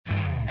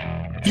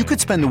You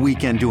could spend the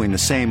weekend doing the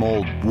same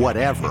old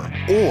whatever,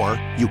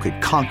 or you could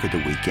conquer the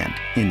weekend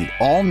in the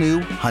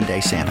all-new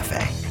Hyundai Santa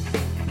Fe.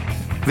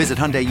 Visit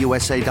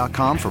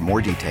HyundaiUSA.com for more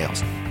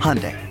details.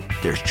 Hyundai,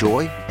 there's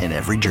joy in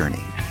every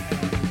journey.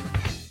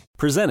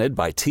 Presented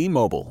by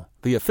T-Mobile,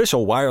 the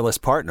official wireless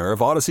partner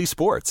of Odyssey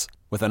Sports.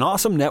 With an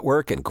awesome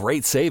network and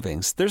great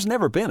savings, there's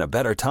never been a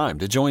better time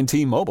to join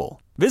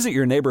T-Mobile. Visit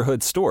your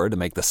neighborhood store to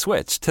make the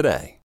switch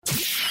today.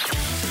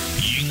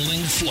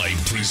 Yingling Flight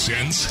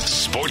presents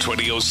Sports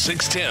Radio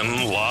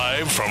 610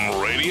 live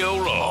from Radio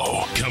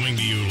Row. Coming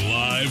to you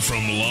live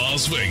from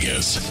Las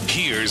Vegas.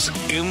 Here's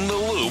In the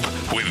Loop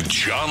with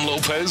John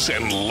Lopez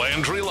and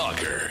Landry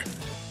Locker.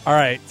 All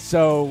right,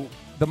 so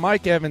the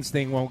Mike Evans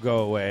thing won't go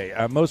away.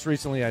 Most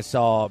recently I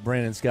saw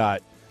Brandon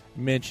Scott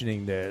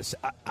mentioning this.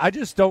 I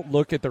just don't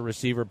look at the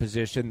receiver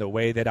position the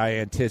way that I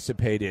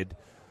anticipated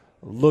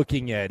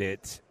looking at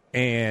it.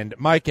 And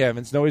Mike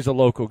Evans, no, he's a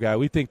local guy.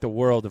 We think the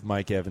world of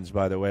Mike Evans,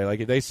 by the way. Like,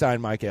 if they sign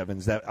Mike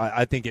Evans, that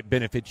I think it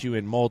benefits you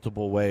in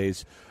multiple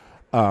ways.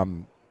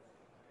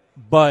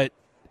 But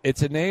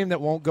it's a name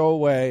that won't go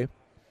away.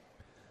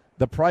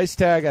 The price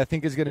tag, I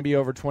think, is going to be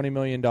over $20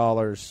 million.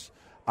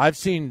 I've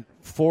seen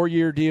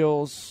 4-year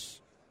deals,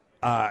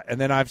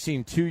 and then I've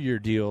seen 2-year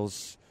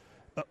deals.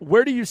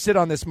 Where do you sit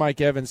on this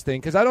Mike Evans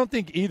thing? Because I don't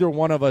think either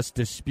one of us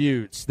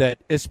disputes that,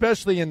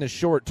 especially in the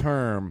short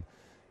term,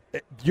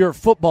 your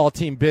football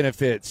team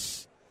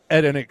benefits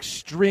at an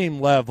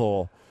extreme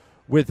level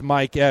with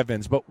Mike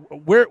Evans. But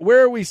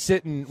where are we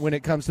sitting when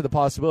it comes to the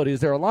possibility?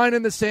 Is there a line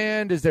in the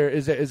sand? Is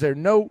there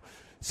no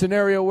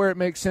scenario where it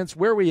makes sense?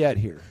 Where are we at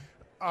here?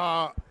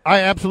 I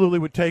absolutely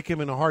would take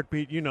him in a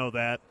heartbeat. You know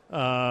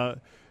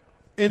that.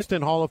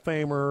 Instant Hall of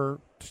Famer,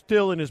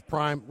 still in his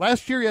prime.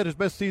 Last year he had his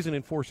best season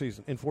in 4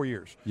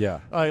 years. Yeah.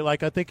 I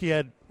think he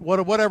had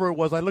whatever it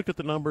was. I looked at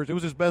the numbers. It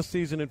was his best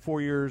season in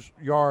 4 years,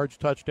 yards,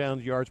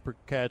 touchdowns, yards per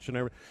catch, and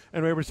everything.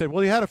 And everybody said,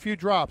 well, he had a few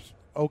drops.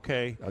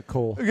 Okay.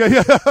 Cool.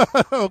 Yeah.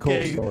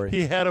 Okay. Cool story.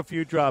 He had a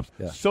few drops.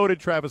 Yeah. So did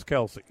Travis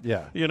Kelce.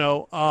 Yeah. You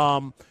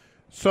know,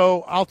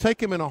 so I'll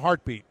take him in a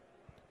heartbeat.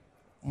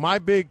 My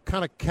big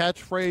kind of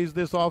catchphrase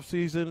this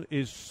offseason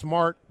is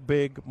smart,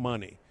 big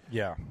money.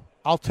 Yeah.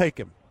 I'll take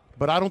him.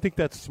 But I don't think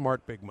that's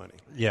smart, big money.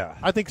 Yeah.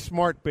 I think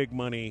smart, big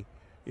money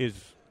is,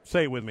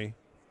 say it with me,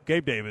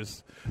 Gabe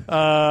Davis.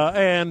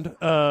 And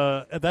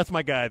that's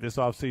my guy this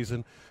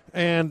offseason.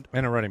 And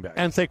a running back.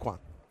 And Saquon.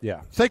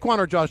 Yeah. Saquon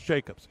or Josh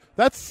Jacobs.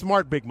 That's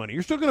smart, big money.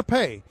 You're still going to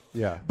pay.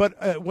 Yeah.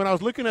 But when I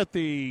was looking at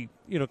the,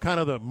 kind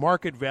of the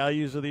market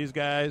values of these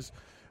guys.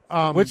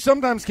 Which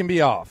sometimes can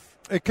be off.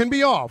 It can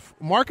be off.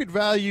 Market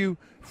value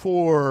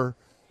for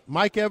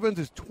Mike Evans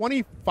is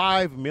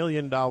 $25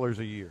 million a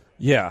year.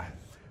 Yeah.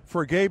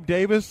 For Gabe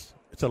Davis,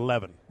 it's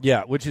 11.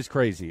 Yeah, which is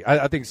crazy.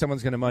 I think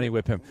someone's going to money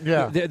whip him.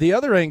 Yeah. The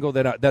other angle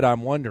that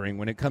I'm wondering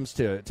when it comes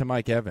to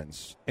Mike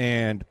Evans,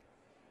 and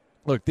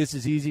look, this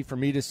is easy for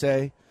me to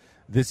say.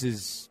 This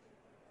is,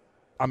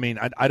 I mean,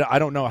 I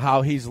don't know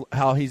how he's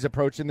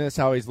approaching this,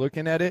 how he's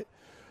looking at it,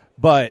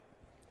 but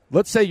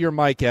let's say you're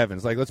Mike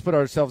Evans. Like, let's put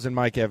ourselves in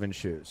Mike Evans'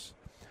 shoes.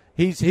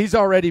 He's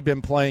already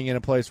been playing in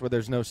a place where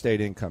there's no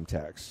state income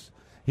tax.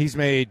 He's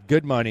made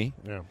good money.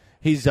 Yeah.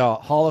 He's a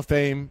Hall of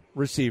Fame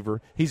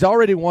receiver. He's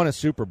already won a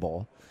Super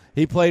Bowl.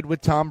 He played with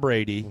Tom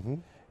Brady. Mm-hmm.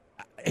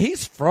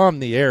 He's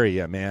from the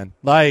area, man.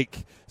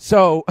 Like,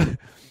 so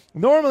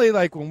normally,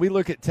 like, when we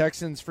look at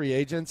Texans free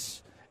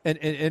agents,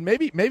 and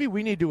maybe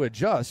we need to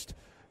adjust,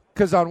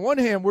 because on one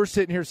hand, we're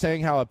sitting here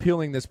saying how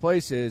appealing this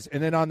place is,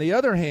 and then on the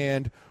other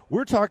hand,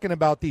 we're talking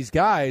about these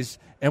guys,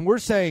 and we're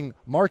saying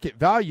market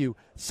value.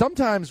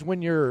 Sometimes when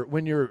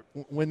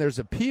there's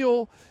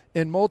appeal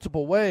in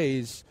multiple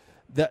ways,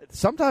 that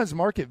sometimes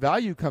market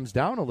value comes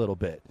down a little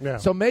bit. Yeah.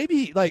 So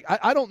maybe, like,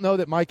 I don't know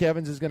that Mike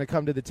Evans is going to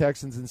come to the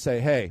Texans and say,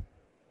 hey,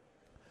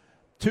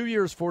 2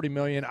 years, $40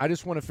 million. I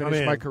just want to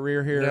finish my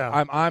career here.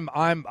 Yeah.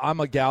 I'm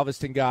a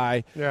Galveston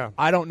guy. Yeah.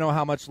 I don't know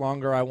how much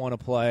longer I want to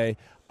play.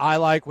 I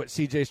like what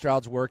C.J.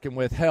 Stroud's working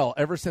with. Hell,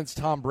 ever since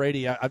Tom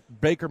Brady,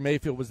 Baker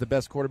Mayfield was the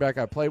best quarterback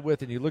I played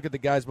with, and you look at the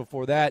guys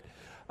before that,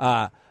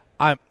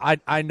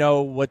 I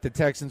know what the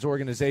Texans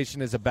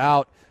organization is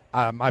about.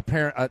 My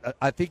parent,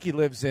 I think he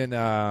lives in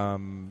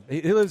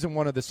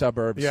one of the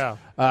suburbs. Yeah.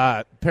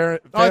 I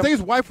think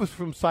his wife was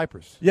from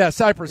Cyprus. Yeah,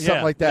 Cyprus,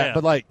 something like that. Yeah.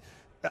 But like,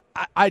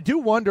 I do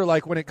wonder,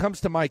 like, when it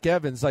comes to Mike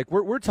Evans, like,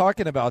 we're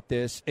talking about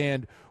this,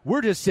 and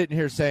we're just sitting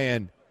here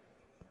saying,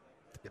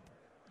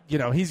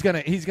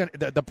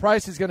 the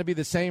price is gonna be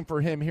the same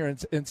for him here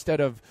instead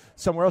of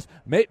somewhere else.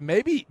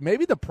 Maybe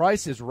the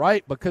price is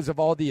right because of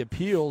all the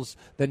appeals,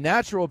 the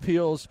natural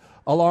appeals,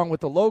 along with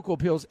the local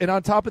appeals, and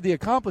on top of the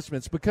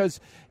accomplishments. Because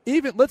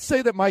even, let's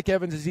say that Mike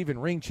Evans is even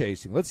ring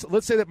chasing. Let's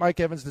say that Mike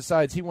Evans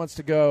decides he wants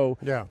to go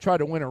try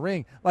to win a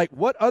ring. Like,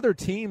 what other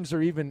teams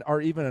are even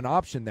an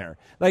option there?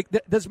 Like,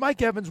 does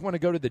Mike Evans want to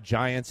go to the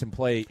Giants and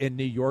play in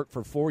New York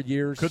for 4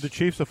 years? Could the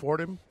Chiefs afford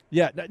him?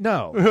 Yeah,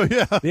 no.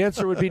 Yeah. The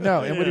answer would be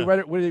no. And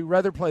would he he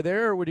rather play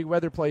there or would he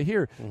rather play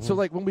here? Mm-hmm. So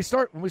like when we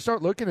start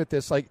looking at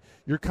this, like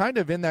you're kind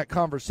of in that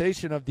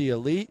conversation of the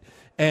elite,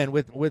 and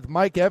with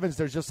Mike Evans,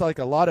 there's just like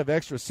a lot of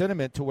extra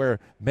sentiment to where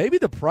maybe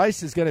the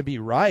price is going to be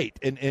right,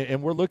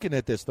 and we're looking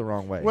at this the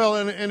wrong way. Well,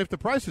 and if the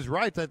price is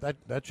right,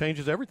 that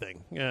changes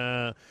everything.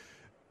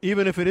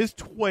 Even if it is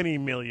 $20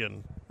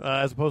 million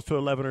as opposed to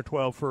 11 or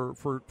 12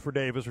 for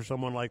Davis or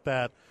someone like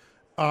that.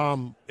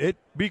 It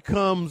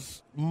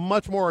becomes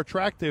much more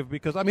attractive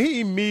because, I mean, he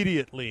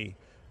immediately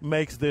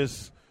makes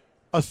this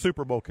a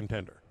Super Bowl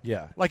contender.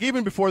 Yeah. Like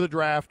even before the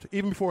draft,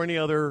 even before any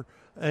other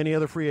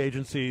free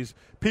agencies,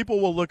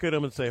 people will look at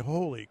him and say,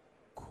 holy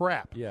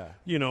crap. Yeah.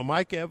 You know,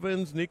 Mike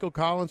Evans, Nico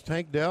Collins,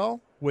 Tank Dell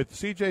with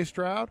C.J.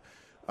 Stroud.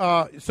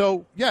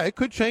 So, yeah, it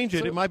could change it.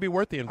 So, it might be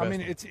worth the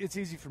investment. I mean, it's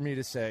easy for me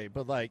to say,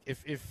 but, like,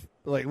 if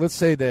let's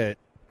say that,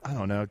 I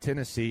don't know,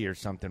 Tennessee or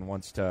something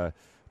wants to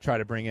 – try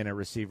to bring in a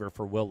receiver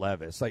for Will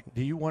Levis. Like,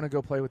 do you want to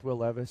go play with Will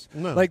Levis?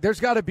 No. Like, there's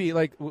got to be,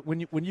 like, when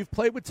you've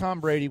played with Tom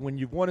Brady, when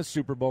you've won a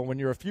Super Bowl, when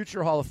you're a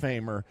future Hall of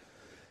Famer,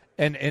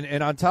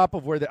 and on top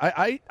of where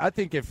I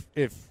think if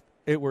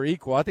it were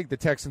equal, I think the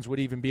Texans would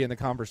even be in the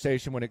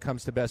conversation when it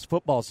comes to best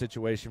football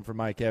situation for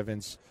Mike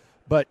Evans.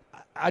 But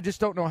I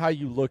just don't know how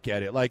you look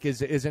at it. Like,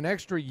 is an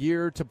extra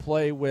year to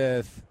play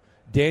with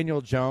Daniel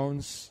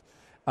Jones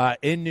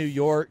in New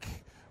York,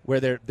 where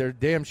there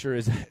damn sure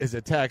is a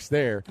tax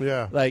there.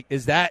 Yeah. Like,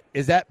 is that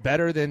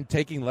better than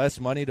taking less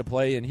money to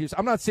play in Houston?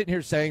 I'm not sitting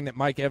here saying that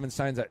Mike Evans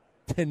signs a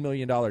 $10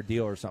 million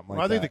deal or something like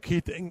that. I think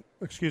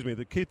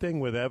the key thing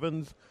with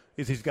Evans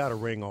is he's got a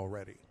ring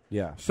already.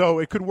 Yeah. So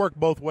it could work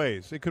both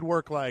ways. It could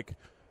work like,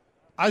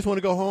 I just want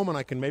to go home and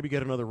I can maybe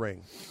get another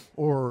ring.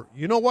 Or,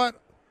 you know what?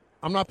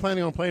 I'm not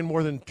planning on playing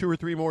more than 2 or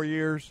 3 more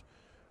years.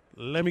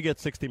 Let me get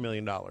 $60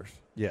 million.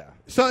 Yeah.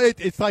 So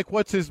it's like,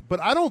 but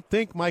I don't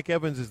think Mike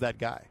Evans is that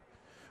guy.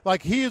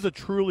 Like, he is a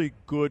truly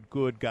good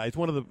guy. He's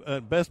one of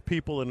the best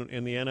people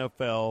in the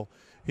NFL.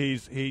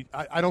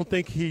 I don't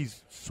think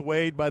he's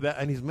swayed by that,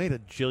 and he's made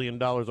 $1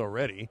 jillion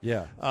already.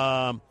 Yeah.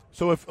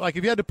 So if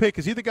you had to pick,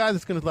 is he the guy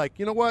that's going to, like,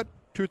 you know what,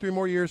 2 or 3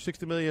 more years,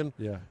 $60 million,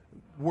 yeah,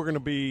 we're going to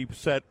be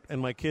set,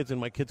 and my kids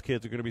and my kids'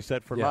 kids are going to be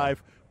set for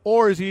life?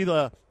 Or is he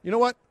the, you know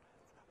what,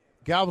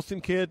 Galveston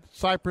kid,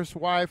 Cypress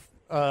wife,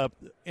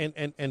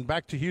 and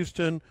back to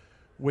Houston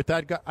with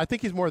that guy? I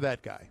think he's more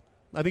that guy.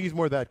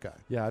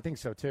 Yeah, I think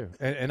so too.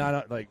 And I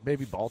don't, like,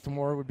 maybe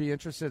Baltimore would be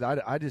interested.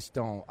 I just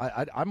don't.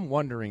 I'm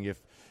wondering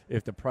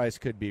if the price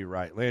could be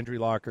right. Landry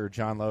Locker,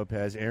 John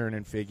Lopez, Aaron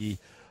and Figgy,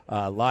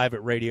 live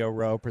at Radio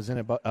Row,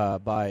 presented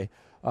by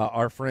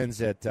our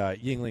friends at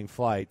Yingling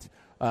Flight.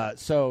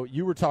 So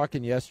you were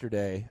talking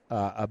yesterday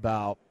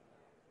about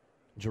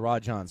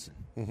Gerard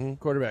Johnson,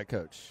 quarterback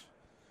coach,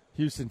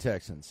 Houston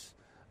Texans.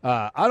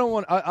 I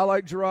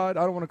like Gerard.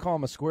 I don't want to call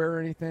him a square or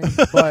anything,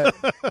 but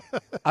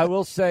I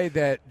will say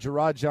that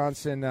Gerard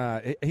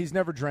Johnson, he's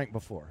never drank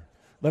before.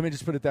 Let me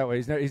just put it that way.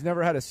 He's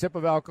never had a sip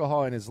of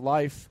alcohol in his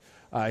life.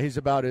 He's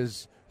about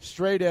as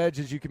straight edge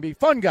as you can be.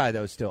 Fun guy,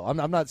 though, still.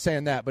 I'm not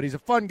saying that, but he's a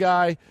fun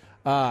guy.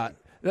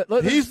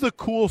 He's the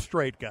cool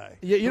straight guy.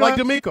 Yeah, like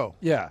D'Amico.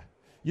 Yeah.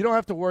 You don't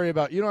have to worry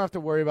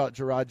about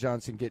Gerard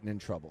Johnson getting in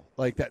trouble.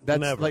 Like that's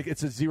Never. Like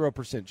it's a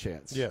 0%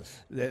 chance. Yes.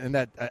 And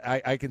that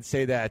I can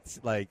say that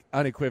like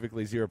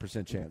unequivocally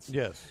 0% chance.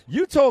 Yes.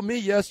 You told me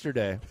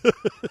yesterday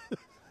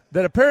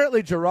that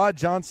apparently Gerard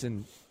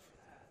Johnson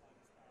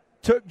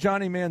took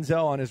Johnny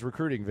Manziel on his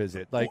recruiting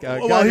visit. Like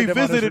he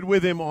visited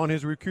with him on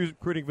his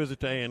recruiting visit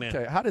to A&M.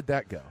 Okay, how did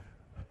that go?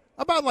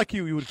 About like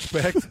you would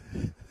expect.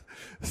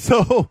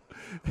 So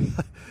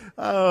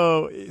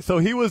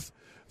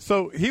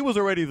he was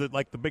already the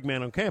big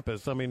man on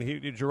campus. I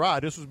mean,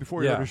 Gerard, this was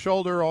before he hurt his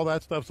shoulder, all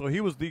that stuff. So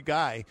he was the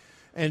guy.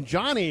 And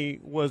Johnny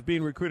was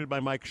being recruited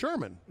by Mike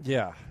Sherman.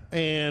 Yeah.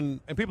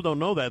 And people don't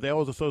know that. They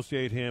always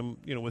associate him,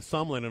 with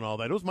Sumlin and all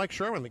that. It was Mike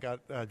Sherman that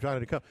got Johnny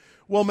to come.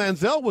 Well,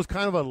 Manziel was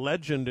kind of a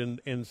legend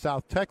in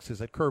South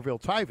Texas at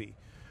Kerrville-Tivy.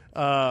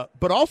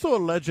 But also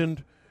a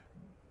legend,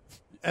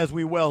 as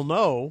we well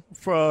know,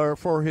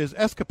 for his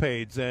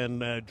escapades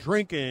and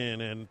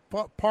drinking and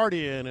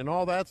partying and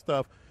all that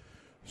stuff.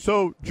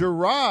 So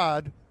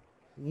Gerard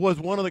was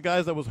one of the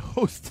guys that was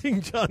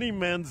hosting Johnny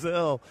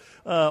Manziel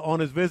on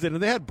his visit.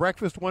 And they had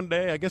breakfast one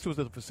day. I guess it was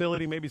at the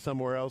facility, maybe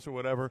somewhere else or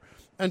whatever.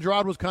 And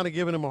Gerard was kind of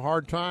giving him a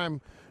hard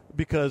time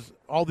because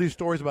all these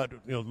stories about,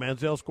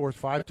 Manziel scores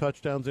 5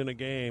 touchdowns in a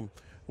game,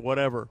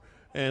 whatever.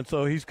 And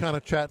so he's kind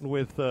of chatting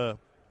with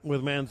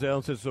Manziel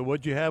and says, so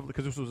what'd you have?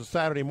 Because this was a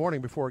Saturday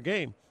morning before a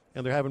game,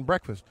 and they're having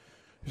breakfast.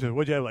 He said,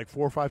 what'd you have, like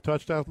 4 or 5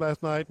 touchdowns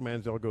last night?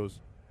 Manziel goes,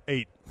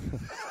 8.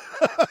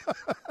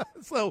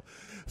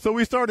 So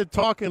we started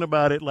talking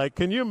about it. Like,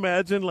 can you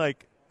imagine,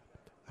 like,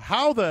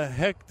 how the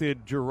heck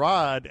did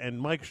Gerard and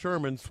Mike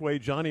Sherman sway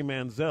Johnny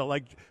Manziel?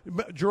 Like,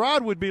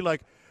 Gerard would be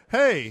like,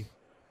 hey,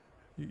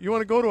 you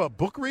want to go to a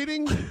book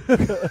reading?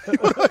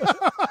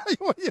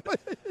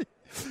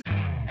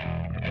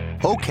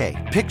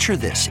 Okay, picture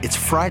this. It's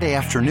Friday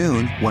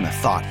afternoon when a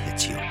thought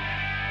hits you.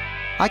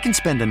 I can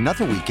spend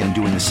another weekend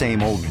doing the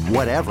same old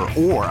whatever,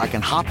 or I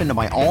can hop into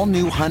my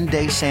all-new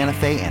Hyundai Santa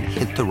Fe and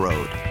hit the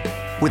road.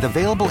 With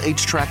available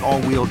H-Track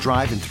all-wheel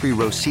drive and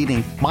 3-row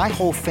seating, my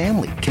whole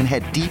family can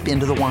head deep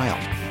into the wild.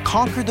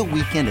 Conquer the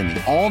weekend in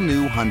the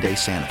all-new Hyundai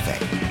Santa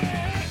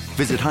Fe.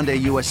 Visit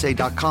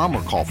HyundaiUSA.com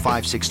or call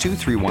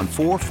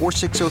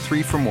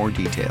 562-314-4603 for more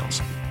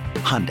details.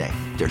 Hyundai,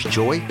 there's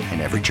joy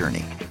in every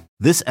journey.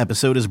 This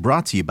episode is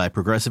brought to you by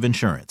Progressive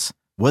Insurance.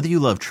 Whether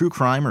you love true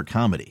crime or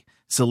comedy,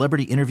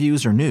 celebrity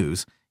interviews or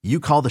news, you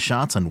call the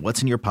shots on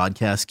what's in your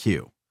podcast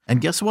queue.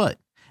 And guess what?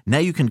 Now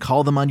you can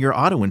call them on your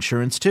auto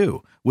insurance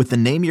too with the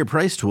Name Your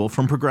Price tool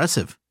from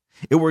Progressive.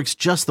 It works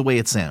just the way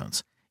it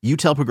sounds. You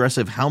tell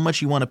Progressive how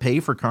much you want to pay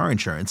for car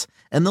insurance,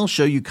 and they'll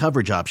show you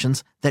coverage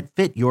options that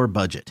fit your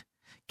budget.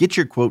 Get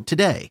your quote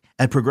today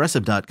at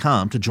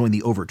Progressive.com to join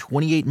the over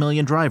 28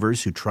 million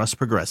drivers who trust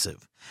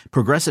Progressive.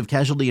 Progressive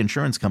Casualty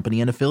Insurance Company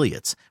and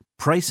Affiliates.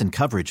 Price and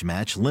coverage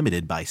match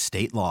limited by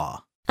state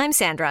law. I'm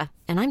Sandra,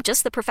 and I'm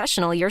just the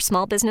professional your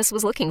small business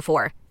was looking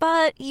for.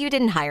 But you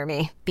didn't hire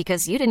me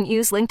because you didn't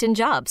use LinkedIn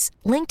Jobs.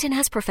 LinkedIn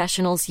has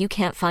professionals you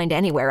can't find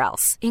anywhere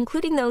else,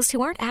 including those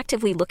who aren't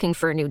actively looking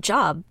for a new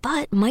job,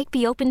 but might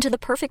be open to the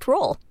perfect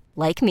role,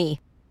 like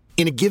me.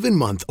 In a given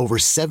month, over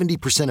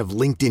 70% of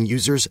LinkedIn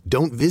users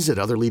don't visit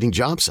other leading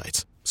job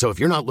sites. So if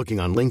you're not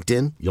looking on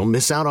LinkedIn, you'll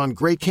miss out on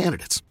great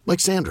candidates like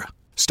Sandra.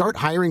 Start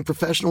hiring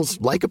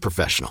professionals like a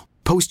professional.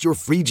 Post your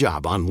free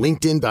job on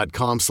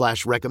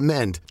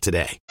linkedin.com/recommend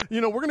today.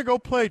 You know, we're going to go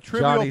play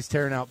Trivial. Johnny's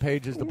tearing out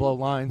pages to blow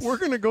lines. We're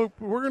going to go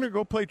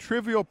play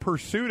Trivial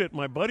Pursuit at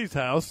my buddy's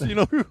house. You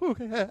know,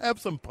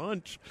 have some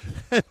punch.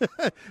 And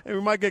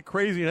we might get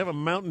crazy and have a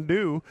Mountain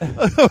Dew.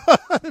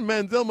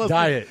 Manziel must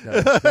Diet.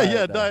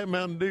 Diet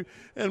Mountain Dew.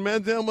 And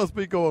Manziel must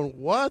be going,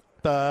 what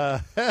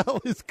the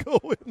hell is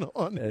going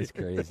on here? That's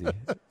crazy.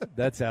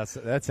 That's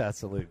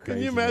absolute crazy.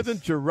 Can you imagine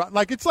Gerard?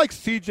 Like, it's like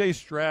C.J.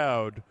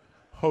 Stroud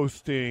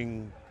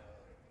hosting,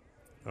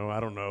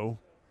 I don't know,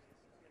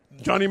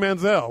 Johnny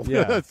Manziel,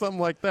 yeah. something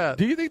like that.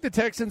 Do you think the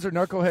Texans are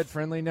knucklehead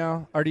friendly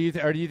now, or do you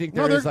think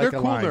no, there's like they're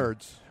a cool line?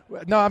 Nerds.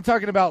 No, I'm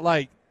talking about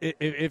like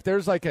if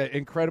there's like an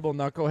incredible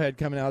knucklehead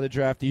coming out of the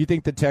draft. Do you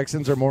think the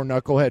Texans are more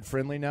knucklehead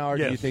friendly now, or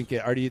yes. do you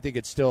think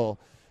it's still,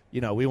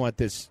 we want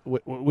this,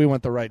 we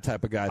want the right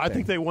type of guy? I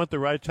think they want the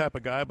right type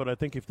of guy, but I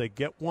think if they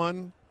get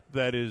one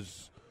that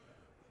is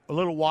a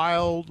little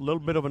wild, a little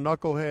bit of a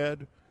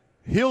knucklehead,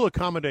 he'll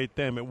accommodate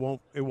them. It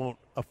won't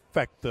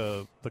affect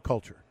the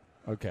culture.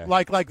 Okay.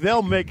 Like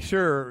they'll make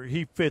sure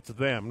he fits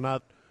them,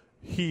 not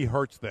he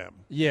hurts them.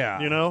 Yeah.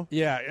 You know?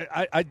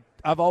 Yeah.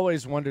 I've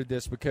always wondered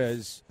this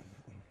because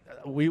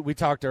we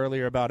talked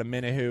earlier about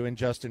Amenahu and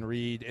Justin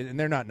Reed, and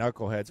they're not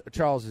knuckleheads.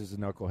 Charles is a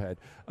knucklehead.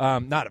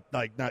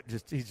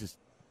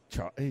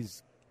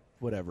 He's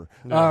whatever.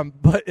 No.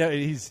 But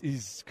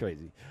he's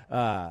crazy.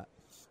 How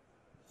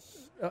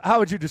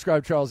would you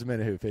describe Charles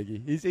Amenahu,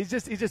 Figgy? He's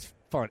just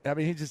fun. I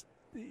mean,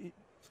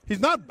 he's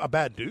not a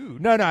bad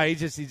dude. No,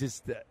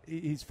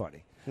 he's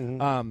funny.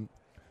 Mm-hmm.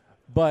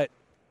 But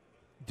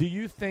do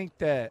you think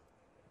that,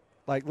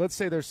 like, let's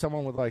say there's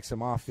someone with like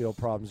some off-field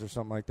problems or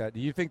something like that? Do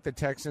you think the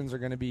Texans are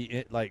going to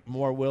be like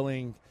more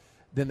willing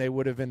than they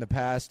would have in the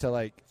past to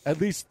like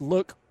at least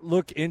look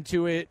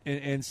into it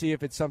and see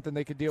if it's something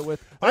they could deal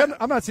with?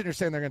 I'm not sitting here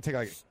saying they're going to take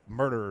like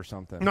murder or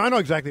something. No, I know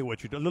exactly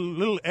what you do.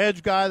 Little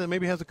edge guy that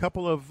maybe has a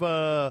couple of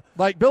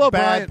like Bill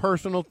O'Brien,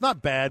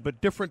 not bad,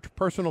 but different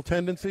personal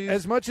tendencies.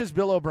 As much as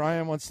Bill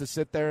O'Brien wants to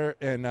sit there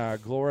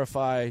and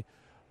glorify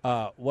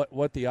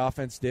what the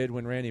offense did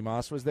when Randy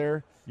Moss was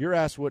there, your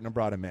ass wouldn't have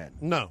brought him in.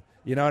 No.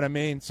 You know what I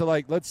mean? So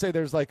like, let's say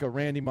there's like a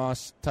Randy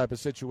Moss type of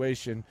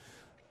situation.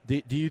 Do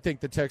you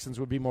think the Texans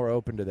would be more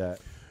open to that?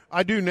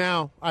 I do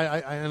now.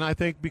 I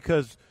think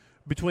because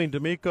between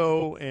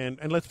D'Amico and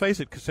let's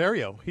face it,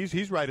 Caserio,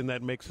 he's right in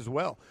that mix as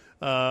well.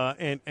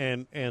 And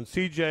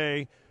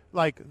CJ,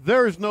 like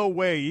there is no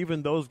way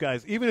even those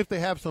guys, even if they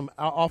have some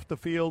off the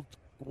field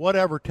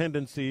whatever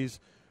tendencies,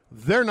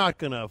 they're not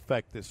going to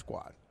affect this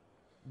squad.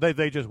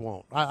 They just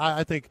won't.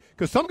 I think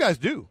because some guys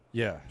do.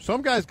 Yeah.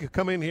 Some guys could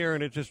come in here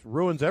and it just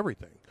ruins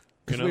everything.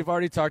 Because we've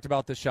already talked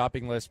about the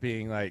shopping list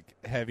being like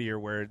heavier,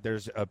 where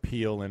there's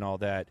appeal and all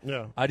that.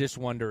 Yeah. I just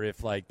wonder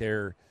if like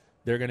they're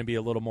going to be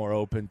a little more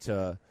open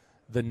to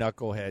the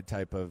knucklehead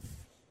type of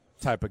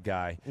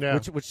guy, yeah.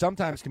 which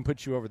sometimes can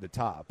put you over the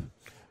top.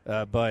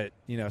 But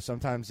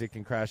sometimes it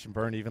can crash and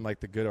burn, even like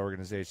the good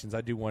organizations.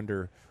 I do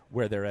wonder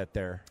where they're at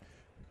there.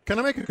 Can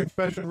I make a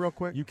confession real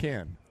quick? You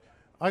can.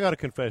 I got a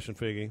confession,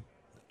 Figgy.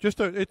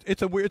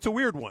 It's a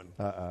weird one.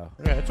 Uh-oh.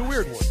 Yeah, it's a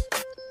weird one.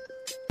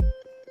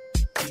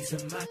 These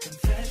are my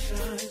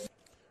confessions.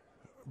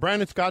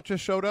 Brandon Scott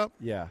just showed up.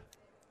 Yeah.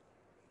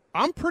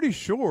 I'm pretty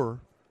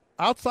sure,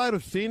 outside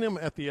of seeing him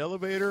at the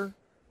elevator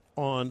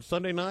on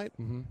Sunday night,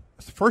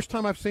 it's the first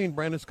time I've seen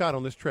Brandon Scott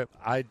on this trip.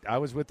 I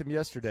was with him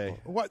yesterday.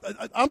 What?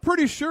 I'm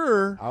pretty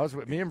sure.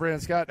 Me and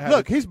Brandon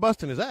Scott. He's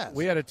busting his ass.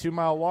 We had a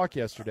 2-mile walk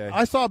yesterday.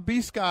 I saw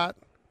B. Scott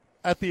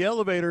at the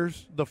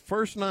elevators the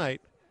first night.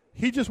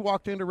 He just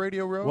walked into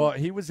Radio Row. Well,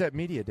 he was at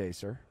Media Day,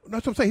 sir.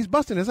 That's what I'm saying. He's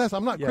busting his ass.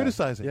 I'm not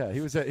criticizing. Yeah,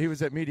 he was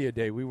at Media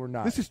Day. We were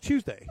not. This is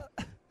Tuesday.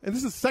 And this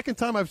is the second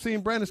time I've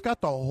seen Brandon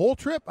Scott the whole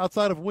trip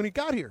outside of when he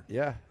got here.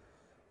 Yeah.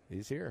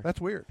 He's here. That's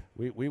weird.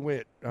 We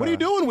went. What are you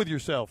doing with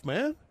yourself,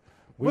 man?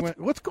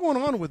 What's going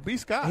on with B.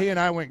 Scott? He and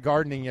I went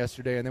gardening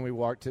yesterday, and then we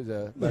walked to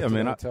the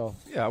hotel.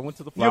 I went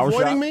to the flower shop.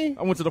 You avoiding me?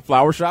 I went to the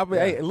flower shop. Yeah.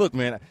 Hey, look,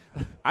 man,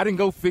 I didn't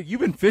go. You've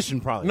been fishing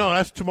probably. No,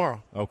 that's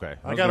tomorrow. Okay.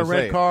 I got a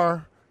red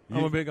car. I'm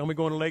going to be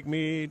going to Lake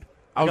Mead.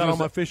 I got all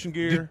my fishing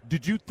gear.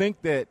 Did you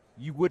think that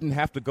you wouldn't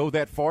have to go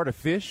that far to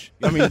fish?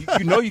 I mean,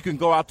 you know you can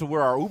go out to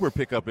where our Uber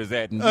pickup is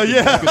at, and you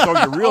can throw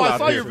your reel out I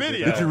saw there. your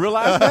video. Did you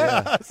realize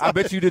that? I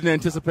bet you didn't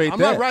anticipate I'm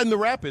that. not riding the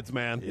rapids,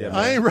 man. Yeah,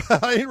 I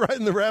ain't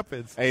riding the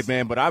rapids. Hey,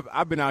 man, but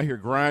I've been out here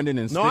grinding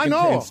and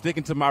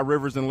sticking to my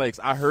rivers and lakes.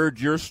 I heard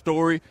your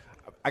story.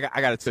 I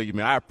got to tell you,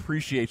 man, I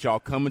appreciate y'all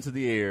coming to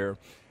the air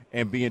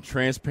and being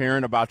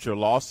transparent about your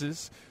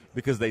losses,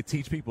 because they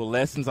teach people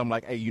lessons. I'm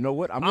like, hey, you know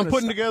what? I'm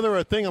putting together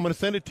a thing. I'm going to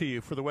send it to you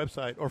for the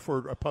website or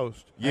for a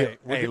post. Yeah.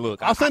 Hey,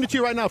 look, I'll send it to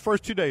you right now.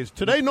 First 2 days.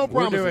 Today, no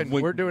promises.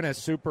 We're doing a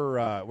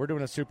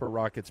super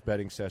Rockets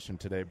betting session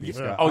today.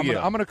 Yeah. I'm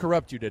going to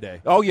corrupt you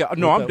today. Oh yeah,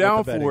 no, I'm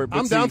down for it.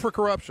 I'm down for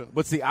corruption.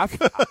 But see, I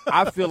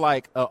feel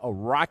like a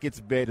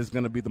Rockets bet is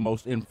going to be the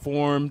most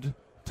informed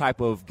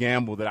type of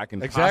gamble that I can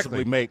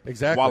possibly make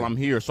while I'm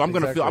here. So I'm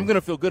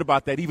gonna feel good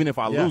about that, even if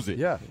I lose it.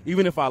 Yeah.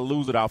 Even if I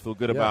lose it, I'll feel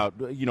good about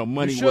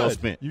money well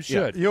spent. You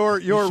should. Your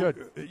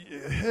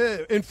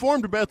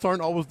informed bets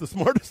aren't always the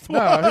smartest one.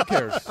 No, who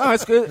cares? No,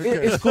 it's good.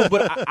 It's cool,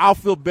 but I'll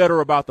feel better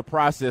about the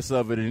process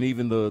of it and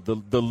even the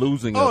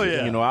losing of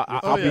it. Yeah.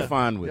 I'll be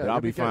fine with it.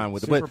 I'll be fine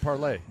with it. Super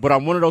parlay. But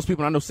I'm one of those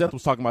people. And I know Seth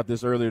was talking about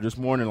this earlier this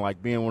morning,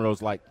 like being one of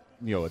those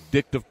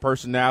addictive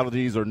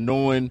personalities, or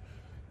knowing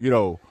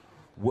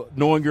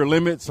your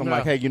limits. I'm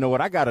like, hey, you know what?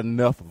 I got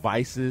enough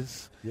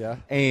vices. Yeah.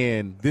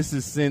 And this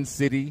is Sin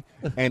City,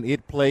 and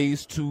it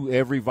plays to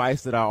every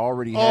vice that I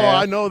already have. Oh,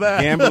 I know that.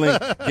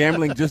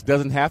 Gambling just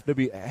doesn't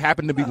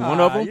happen to be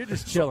one of them. You're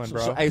just chilling,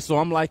 bro. So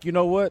I'm like, you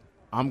know what?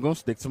 I'm going to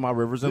stick to my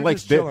rivers and You're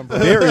lakes. just chilling, bro.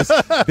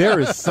 There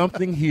is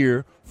something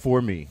here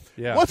for me.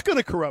 Yeah. What's going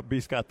to corrupt B.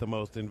 Scott the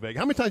most in Vegas?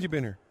 How many times you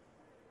been here?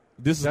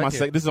 This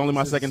is only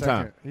my second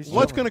time.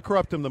 What's going to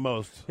corrupt him the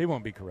most? He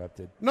won't be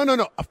corrupted.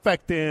 No.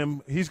 Affect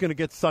him. He's going to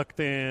get sucked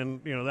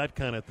in. That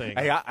kind of thing.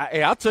 Hey,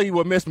 I'll tell you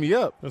what messed me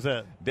up. What's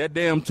that? That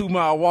damn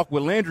 2-mile walk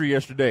with Landry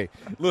yesterday.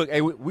 Look,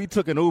 hey, we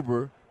took an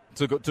Uber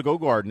to go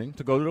gardening,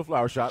 to go to the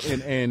flower shop,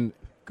 and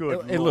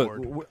Good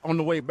Lord. Lord. On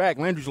the way back,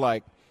 Landry's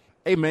like,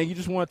 "Hey man, you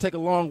just want to take a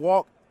long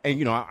walk?"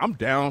 And I'm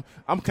down.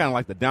 I'm kind of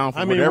like the down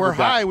for whatever. We're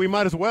high. We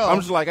might as well. I'm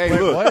just like, hey,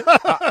 look,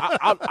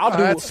 I'll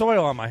do. I had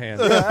soil on my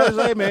hands. Yeah, I was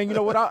like, hey man, you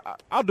know what?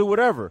 I'll do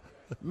whatever.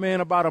 Man,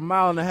 about a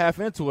mile and a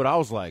half into it, I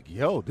was like,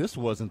 yo, this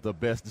wasn't the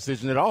best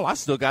decision at all. I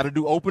still got to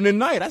do opening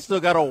night. I still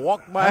got to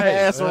walk my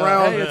ass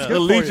around the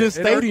Legion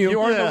Stadium.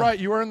 You earned the right.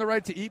 You earned the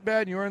right to eat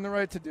bad. And you earned the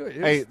right to do it.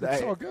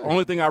 It's all good.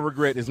 Only thing I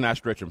regret is not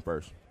stretching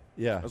first.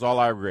 Yeah, that's all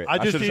I regret.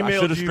 I should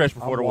have stretched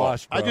before the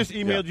walk. I just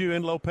emailed you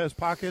in Lopez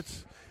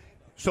Pockets.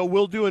 So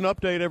we'll do an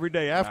update every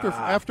day.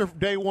 After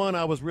day one,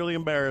 I was really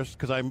embarrassed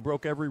because I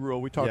broke every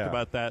rule. We talked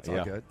about that.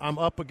 Good. I'm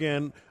up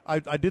again. I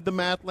did the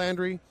math,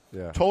 Landry.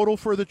 Yeah. Total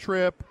for the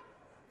trip,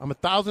 I'm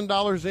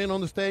 $1,000 in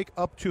on the stake,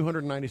 up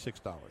 $296.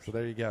 So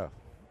there you go.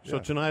 So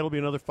tonight will be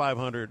another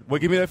 $500. Well,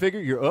 give me that figure.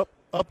 You're up.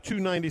 Up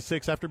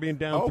 $296 after being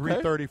down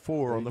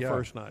 $334 on the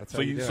first night.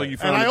 So you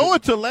and I owe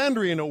it to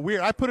Landry in a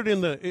weird. I put it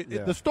in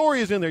the story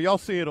is in there. Y'all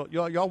see it.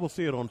 Y'all will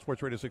see it on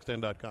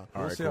sportsradio610.com.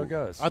 We'll see how it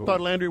goes. I thought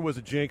Landry was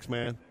a jinx,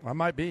 man. I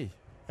might be.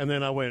 And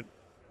then I went,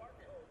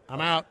 I'm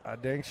out. I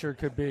dang sure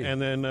could be.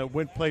 And then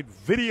played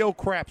video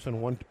craps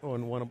and won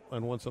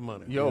some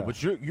money.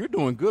 But you're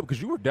doing good because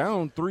you were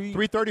down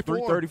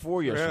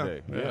 334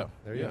 yesterday. Yeah.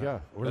 There you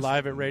go. We're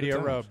live at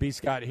Radio Row. B.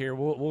 Scott here.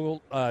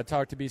 We'll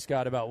talk to B.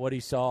 Scott about what he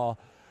saw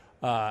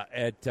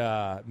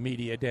at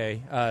Media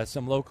Day,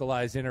 some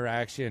localized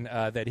interaction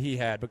that he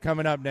had. But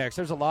coming up next,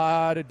 there's a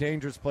lot of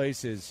dangerous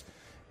places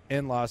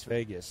in Las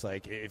Vegas.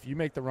 Like, if you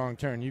make the wrong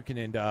turn, you can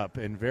end up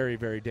in very,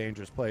 very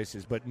dangerous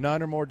places. But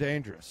none are more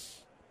dangerous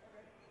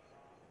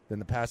than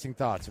the passing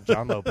thoughts of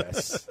John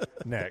Lopez.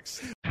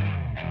 Next.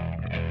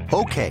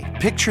 Okay,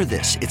 picture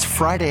this. It's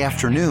Friday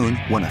afternoon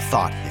when a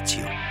thought hits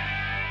you.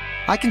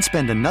 I can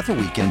spend another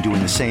weekend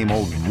doing the same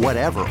old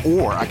whatever,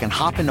 or I can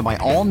hop into my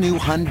all-new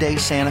Hyundai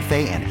Santa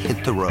Fe and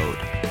hit the road.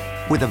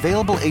 With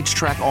available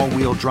H-Track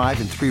all-wheel drive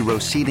and 3-row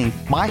seating,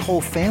 my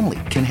whole family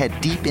can head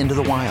deep into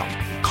the wild.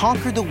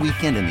 Conquer the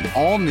weekend in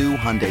the all-new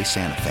Hyundai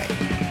Santa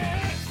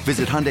Fe.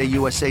 Visit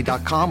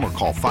HyundaiUSA.com or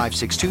call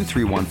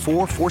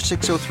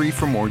 562-314-4603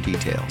 for more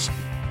details.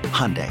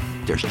 Hyundai,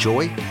 there's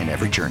joy in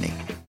every journey.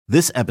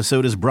 This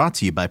episode is brought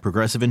to you by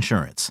Progressive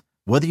Insurance.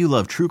 Whether you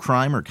love true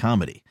crime or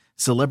comedy,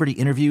 celebrity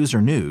interviews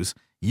or news,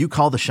 you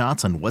call the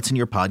shots on what's in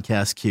your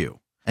podcast queue.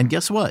 And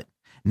guess what?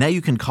 Now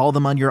you can call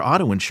them on your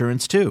auto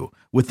insurance too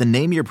with the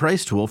Name Your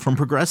Price tool from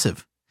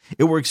Progressive.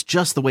 It works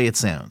just the way it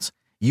sounds.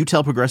 You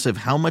tell Progressive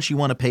how much you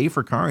want to pay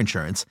for car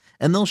insurance,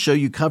 and they'll show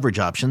you coverage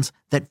options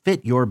that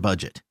fit your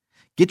budget.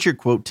 Get your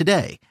quote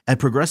today at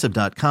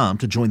Progressive.com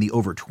to join the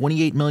over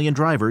 28 million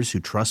drivers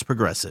who trust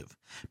Progressive.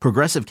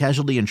 Progressive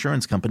Casualty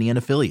Insurance Company and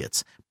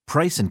Affiliates.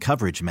 Price and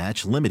coverage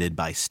match limited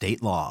by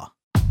state law.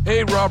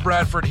 Hey, Rob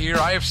Bradford here.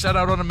 I have set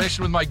out on a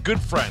mission with my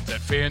good friends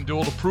at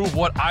FanDuel to prove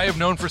what I have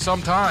known for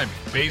some time.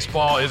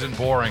 Baseball isn't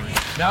boring.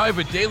 Now I have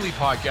a daily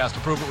podcast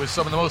to prove it with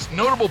some of the most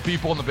notable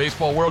people in the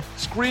baseball world,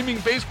 screaming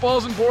baseball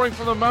isn't boring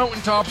from the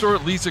mountaintops, or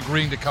at least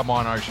agreeing to come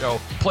on our show.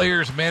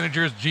 Players,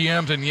 managers,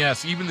 GMs, and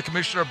yes, even the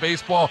commissioner of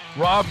baseball,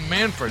 Rob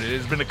Manfred. It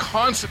has been a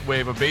constant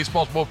wave of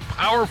baseball's most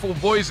powerful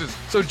voices.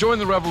 So join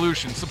the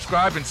revolution.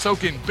 Subscribe and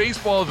soak in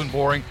Baseball Isn't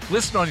Boring.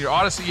 Listen on your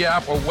Odyssey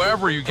app or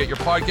wherever you get your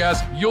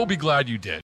podcasts. You'll be glad you did.